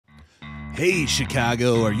Hey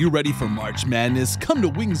Chicago, are you ready for March Madness? Come to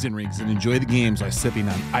Wings and Rings and enjoy the games while sipping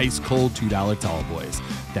on ice-cold $2 Tallboys.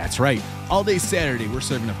 That's right, all day Saturday we're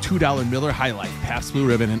serving up $2 Miller High Life, Pabst Blue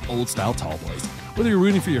Ribbon, and old-style Tallboys. Whether you're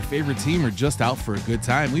rooting for your favorite team or just out for a good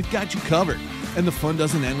time, we've got you covered. And the fun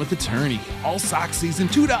doesn't end with a tourney. All sock season,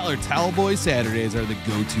 $2 Tallboy Saturdays are the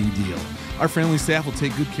go-to deal. Our friendly staff will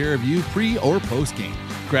take good care of you pre- or post-game.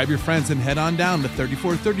 Grab your friends and head on down to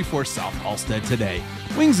 3434 South Halstead today.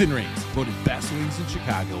 Wings and Rings, voted best wings in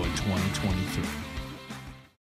Chicago in 2023.